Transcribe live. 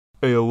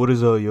Hey yo, what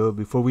is up, yo?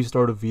 Before we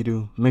start a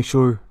video, make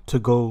sure to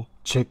go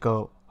check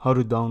out how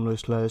to download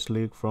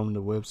 /leak from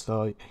the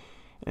website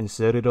and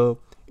set it up.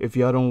 If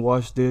y'all don't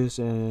watch this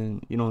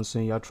and you know what I'm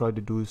saying, y'all try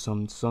to do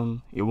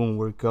some, it won't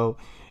work out.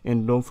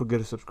 And don't forget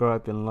to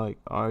subscribe and like.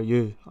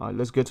 Alright,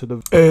 let's get to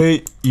the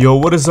Hey yo,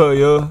 what is up,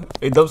 yo?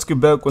 Hey, Dubsky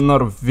back with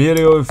another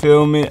video, you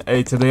feel me?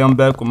 Hey, today I'm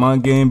back with my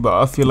game,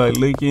 but I feel like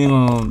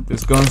leaking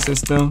this gun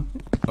system.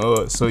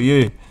 So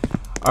yeah.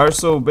 Alright,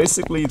 so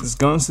basically this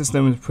gun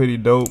system is pretty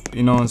dope,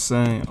 you know what I'm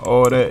saying?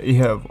 All that, you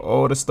have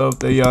all the stuff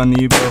that y'all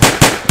need, bro.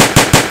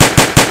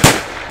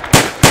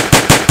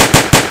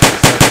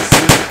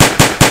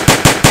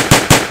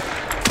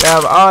 You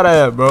have all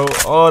that, bro,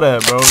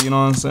 you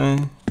know what I'm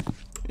saying?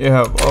 You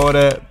have all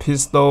that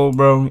pistol,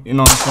 bro, you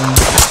know what I'm saying?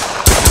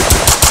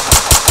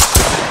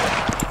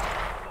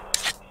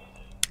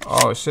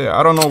 Oh shit,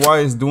 I don't know why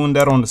it's doing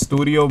that on the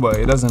studio, but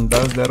it does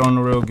that on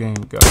the real game,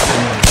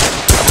 guys.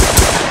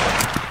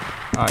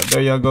 Alright,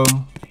 there y'all go.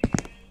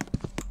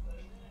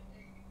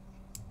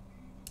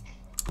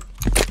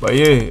 But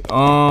yeah,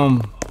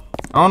 I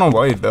don't know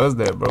why it does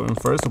that, bro. And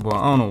first of all,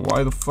 I don't know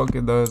why the fuck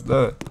it does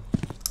that.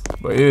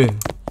 But yeah,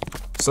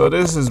 so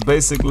this is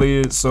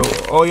basically it. So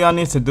all y'all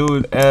need to do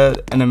is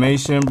add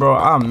animation, bro.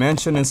 I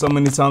mentioned it so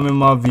many times in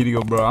my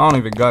video, bro. I don't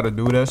even gotta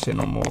do that shit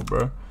no more,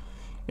 bro.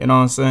 You know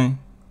what I'm saying?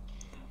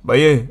 But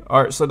yeah,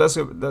 alright, so that's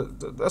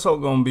all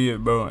gonna be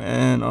it, bro.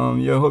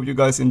 And yeah, hope you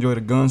guys enjoy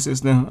the gun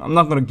system. I'm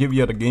not gonna give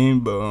you the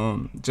game,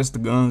 but just the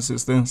gun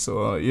system.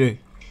 So yeah.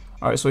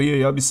 Alright, so yeah,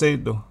 y'all be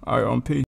safe though. Alright, on peace.